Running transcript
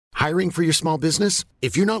Hiring for your small business?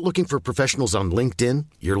 If you're not looking for professionals on LinkedIn,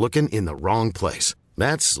 you're looking in the wrong place.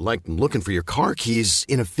 That's like looking for your car keys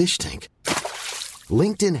in a fish tank.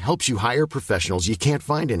 LinkedIn helps you hire professionals you can't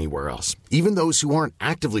find anywhere else, even those who aren't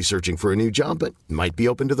actively searching for a new job but might be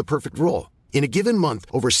open to the perfect role. In a given month,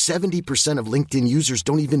 over 70% of LinkedIn users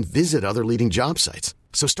don't even visit other leading job sites.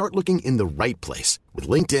 So start looking in the right place. With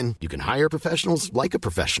LinkedIn, you can hire professionals like a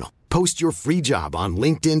professional. Post your free job on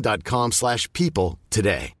linkedin.com/people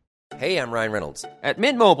today. Hey, I'm Ryan Reynolds. At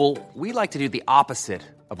Mint Mobile, we like to do the opposite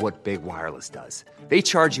of what Big Wireless does. They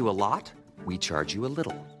charge you a lot, we charge you a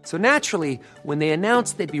little. So naturally, when they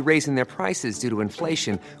announced they'd be raising their prices due to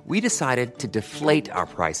inflation, we decided to deflate our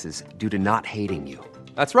prices due to not hating you.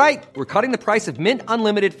 That's right. We're cutting the price of Mint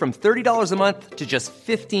Unlimited from $30 a month to just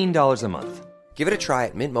 $15 a month. Give it a try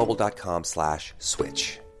at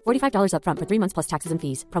mintmobile.com/switch. $45 up front for 3 months plus taxes and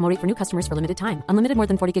fees. Promo rate for new customers for limited time. Unlimited more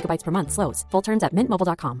than 40 gigabytes per month. Slows full terms at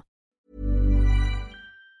mintmobile.com.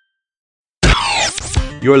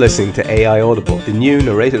 You're listening to AI Audible, the new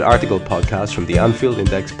narrated article podcast from the Anfield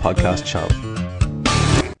Index podcast channel.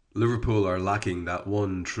 Liverpool are lacking that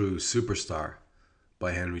one true superstar,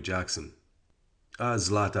 by Henry Jackson.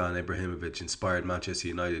 As Zlatan Ibrahimovic inspired Manchester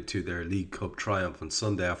United to their League Cup triumph on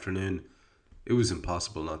Sunday afternoon, it was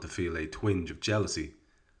impossible not to feel a twinge of jealousy.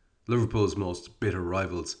 Liverpool's most bitter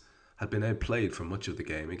rivals had been outplayed for much of the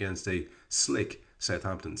game against a slick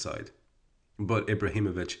Southampton side. But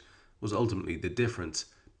Ibrahimovic was ultimately the difference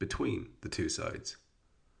between the two sides.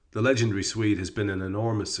 The legendary Swede has been an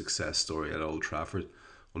enormous success story at Old Trafford,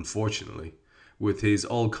 unfortunately, with his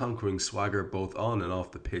all-conquering swagger both on and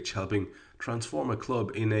off the pitch helping transform a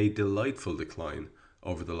club in a delightful decline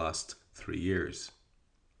over the last 3 years.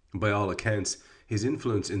 By all accounts, his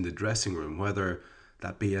influence in the dressing room, whether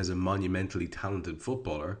that be as a monumentally talented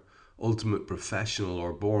footballer, ultimate professional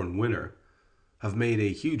or born winner, have made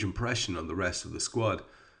a huge impression on the rest of the squad,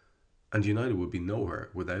 and United would be nowhere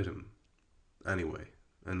without him. Anyway,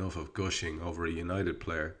 enough of gushing over a United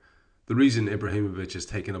player. The reason Ibrahimovic has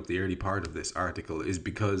taken up the early part of this article is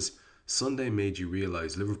because Sunday made you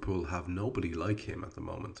realise Liverpool have nobody like him at the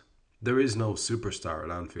moment. There is no superstar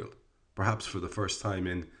at Anfield, perhaps for the first time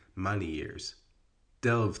in many years.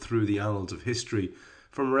 Delve through the annals of history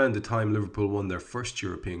from around the time Liverpool won their first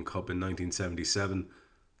European Cup in 1977,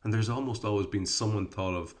 and there's almost always been someone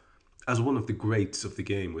thought of as one of the greats of the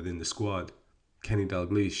game within the squad. Kenny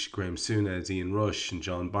Dalglish, Graham Souness, Ian Rush and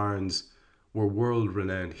John Barnes were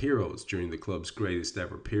world-renowned heroes during the club's greatest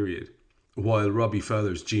ever period, while Robbie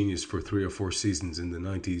Fowler's genius for 3 or 4 seasons in the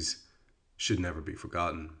 90s should never be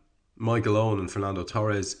forgotten. Michael Owen and Fernando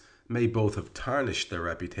Torres may both have tarnished their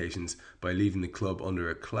reputations by leaving the club under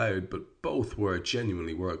a cloud, but both were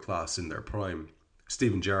genuinely world-class in their prime.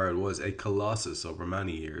 Steven Gerrard was a colossus over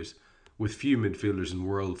many years, with few midfielders in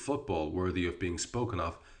world football worthy of being spoken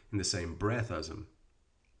of in the same breath as him.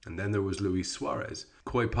 And then there was Luis Suarez,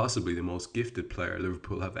 quite possibly the most gifted player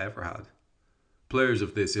Liverpool have ever had. Players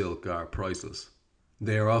of this ilk are priceless.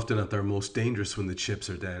 They are often at their most dangerous when the chips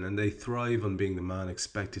are down, and they thrive on being the man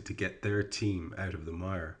expected to get their team out of the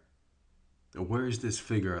mire. Where is this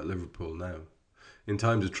figure at Liverpool now? In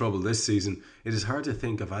times of trouble this season, it is hard to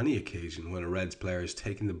think of any occasion when a Reds player has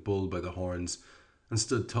taken the bull by the horns and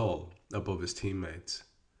stood tall above his teammates.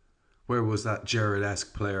 Where was that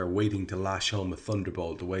Gerrard-esque player waiting to lash home a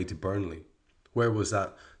thunderbolt away to Burnley? Where was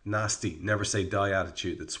that nasty, never-say-die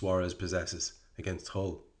attitude that Suarez possesses against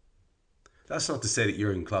Hull? That's not to say that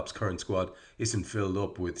Jurgen Klopp's current squad isn't filled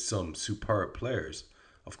up with some superb players,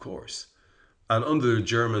 of course. And under the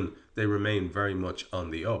German, they remain very much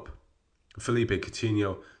on the up. Felipe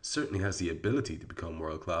Coutinho certainly has the ability to become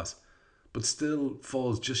world-class, but still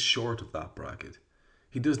falls just short of that bracket.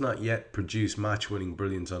 He does not yet produce match-winning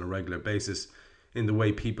brilliance on a regular basis in the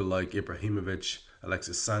way people like Ibrahimovic,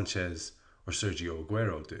 Alexis Sanchez or Sergio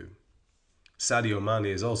Aguero do. Sadio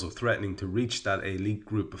Mane is also threatening to reach that elite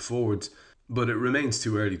group of forwards, but it remains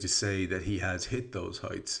too early to say that he has hit those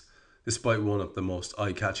heights, despite one of the most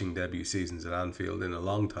eye-catching debut seasons at Anfield in a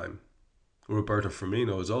long time. Roberto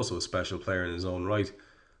Firmino is also a special player in his own right,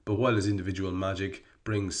 but while his individual magic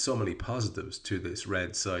brings so many positives to this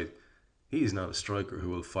red side, he is not a striker who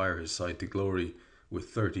will fire his side to glory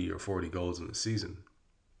with 30 or 40 goals in a season.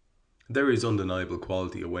 There is undeniable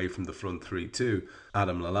quality away from the front three too.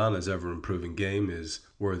 Adam Lallana's ever-improving game is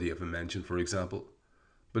worthy of a mention, for example.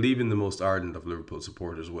 But even the most ardent of Liverpool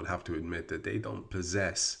supporters would have to admit that they don't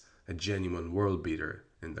possess a genuine world beater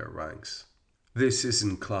in their ranks. This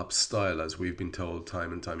isn't Klopp's style, as we've been told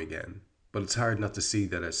time and time again, but it's hard not to see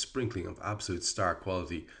that a sprinkling of absolute star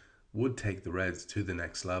quality would take the Reds to the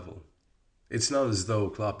next level. It's not as though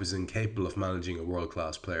Klopp is incapable of managing a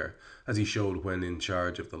world-class player, as he showed when in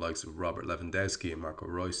charge of the likes of Robert Lewandowski and Marco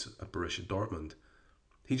Reus at Borussia Dortmund.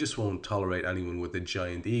 He just won't tolerate anyone with a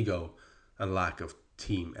giant ego and lack of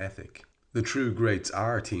team ethic. The true greats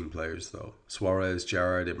are team players though. Suarez,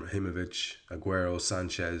 Gerrard, Ibrahimovic, Aguero,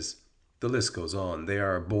 Sanchez, the list goes on. They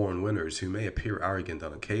are born winners who may appear arrogant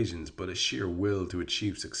on occasions, but a sheer will to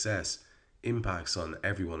achieve success impacts on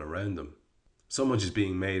everyone around them. So much is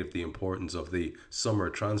being made of the importance of the summer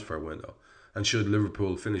transfer window, and should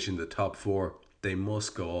Liverpool finish in the top 4, they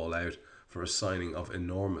must go all out for a signing of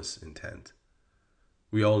enormous intent.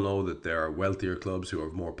 We all know that there are wealthier clubs who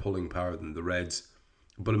have more pulling power than the Reds,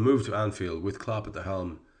 but a move to Anfield with Klopp at the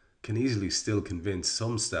helm can easily still convince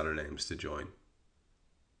some stellar names to join.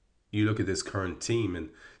 You look at this current team and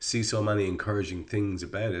see so many encouraging things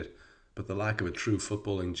about it, but the lack of a true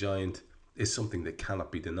footballing giant is something that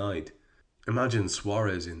cannot be denied. Imagine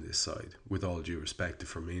Suarez in this side, with all due respect to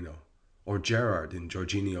Firmino, or Gerrard in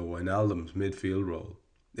Jorginho Wijnaldum's midfield role.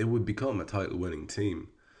 It would become a title-winning team.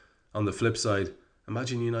 On the flip side,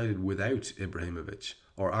 imagine United without Ibrahimovic,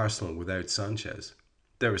 or Arsenal without Sanchez.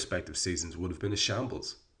 Their respective seasons would have been a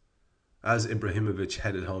shambles. As Ibrahimovic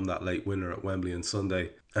headed home that late winner at Wembley on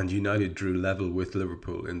Sunday, and United drew level with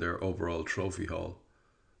Liverpool in their overall trophy haul,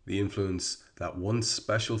 the influence that one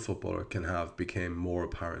special footballer can have became more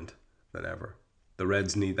apparent than ever. The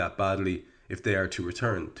Reds need that badly if they are to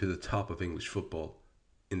return to the top of English football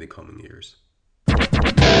in the coming years.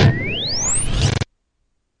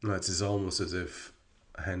 It's almost as if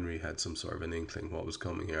Henry had some sort of an inkling what was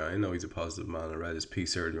coming here. I know he's a positive man. I read his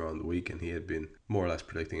piece earlier on the week and he had been more or less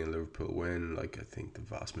predicting a Liverpool win, like I think the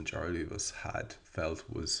vast majority of us had felt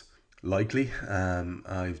was likely.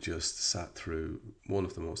 I've just sat through one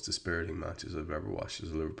of the most dispiriting matches I've ever watched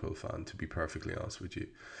as a Liverpool fan, to be perfectly honest with you.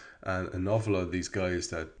 And an awful lot of these guys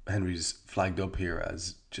that Henry's flagged up here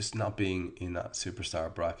as just not being in that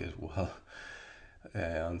superstar bracket, well,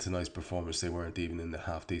 on tonight's performance, they weren't even in the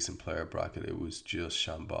half-decent player bracket. It was just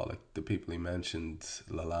shambolic. The people he mentioned,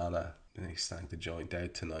 Lallana, he stank the joint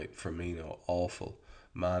out tonight. Firmino, awful.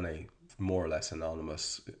 Mane, more or less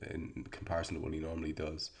anonymous in comparison to what he normally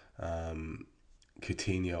does.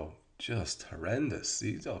 Coutinho, just horrendous.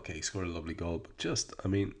 He's okay, he scored a lovely goal, but just,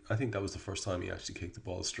 I think that was the first time he actually kicked the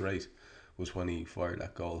ball straight, was when he fired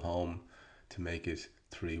that goal home to make it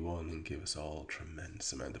 3-1 and give us all a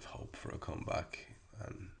tremendous amount of hope for a comeback.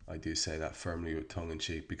 And I do say that firmly with tongue in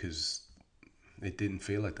cheek, because it didn't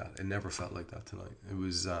feel like that. It never felt like that tonight. It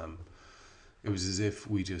was as if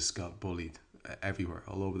we just got bullied everywhere,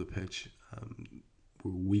 all over the pitch.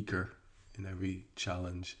 We're weaker in every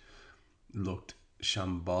challenge. Looked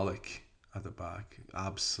shambolic at the back.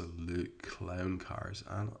 Absolute clown cars.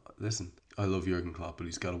 And listen, I love Jurgen Klopp, but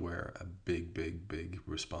he's got to wear a big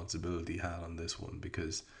responsibility hat on this one,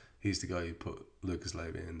 because he's the guy who put Lucas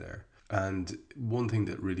Leiva in there. And one thing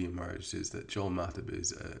that really emerged is that Joel Matip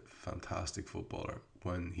is a fantastic footballer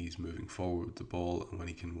when he's moving forward with the ball and when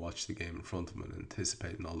he can watch the game in front of him and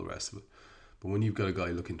anticipate and all the rest of it. But when you've got a guy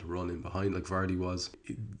looking to run in behind like Vardy was,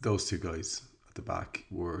 those two guys at the back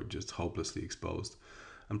were just hopelessly exposed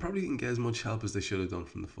and probably didn't get as much help as they should have done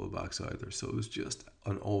from the full backs either. So it was just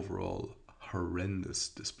an overall horrendous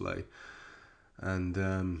display.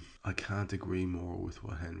 And I can't agree more with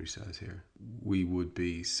what Henry says here. We would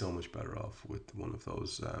be so much better off with one of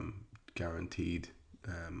those guaranteed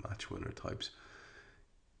match winner types.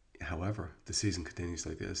 However, the season continues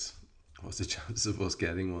like this. What's the chances of us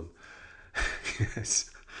getting one? Yes.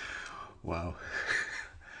 Wow.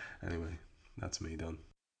 Anyway, that's me done.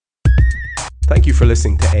 Thank you for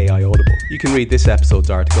listening to AI Audible. You can read this episode's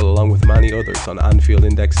article along with many others on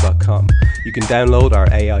AnfieldIndex.com. You can download our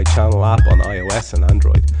AI channel app on iOS and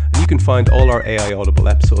Android. And you can find all our AI Audible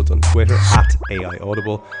episodes on Twitter at AI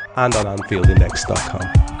Audible and on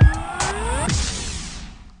AnfieldIndex.com.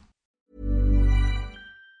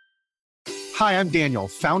 Hi, I'm Daniel,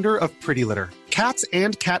 founder of Pretty Litter. Cats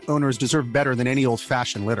and cat owners deserve better than any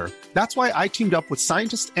old-fashioned litter. That's why I teamed up with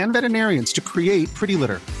scientists and veterinarians to create Pretty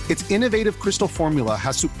Litter. Its innovative crystal formula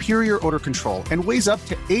has superior odor control and weighs up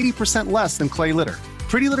to 80% less than clay litter.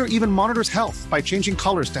 Pretty Litter even monitors health by changing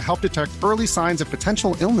colors to help detect early signs of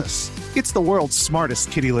potential illness. It's the world's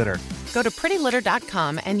smartest kitty litter. Go to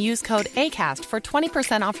prettylitter.com and use code ACAST for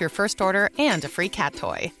 20% off your first order and a free cat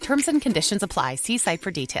toy. Terms and conditions apply. See site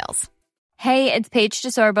for details. Hey, it's Paige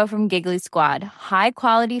DeSorbo from Giggly Squad. High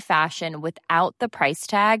quality fashion without the price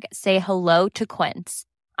tag. Say hello to Quince.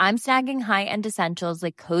 I'm snagging high-end essentials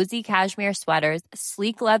like cozy cashmere sweaters,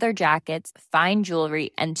 sleek leather jackets, fine jewelry,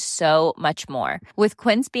 and so much more. With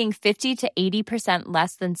Quince being 50 to 80%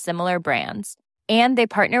 less than similar brands. And they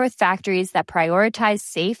partner with factories that prioritize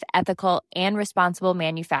safe, ethical, and responsible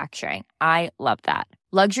manufacturing. I love that.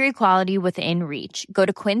 Luxury quality within reach. Go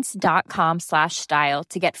to quince.com/style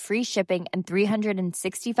to get free shipping and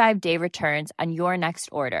 365-day returns on your next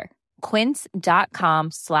order.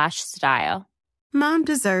 Quince.com/style. Mom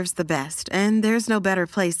deserves the best, and there's no better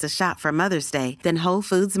place to shop for Mother's Day than Whole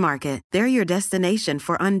Foods Market. They're your destination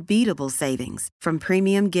for unbeatable savings, from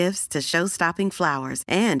premium gifts to show-stopping flowers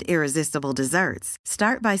and irresistible desserts.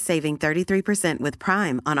 Start by saving 33% with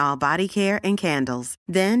Prime on all body care and candles.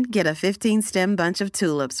 Then get a 15-stem bunch of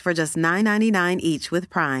tulips for just $9.99 each with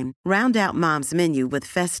Prime. Round out Mom's menu with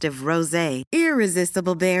festive rosé,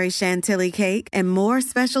 irresistible berry chantilly cake, and more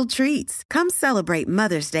special treats. Come celebrate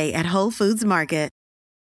Mother's Day at Whole Foods Market.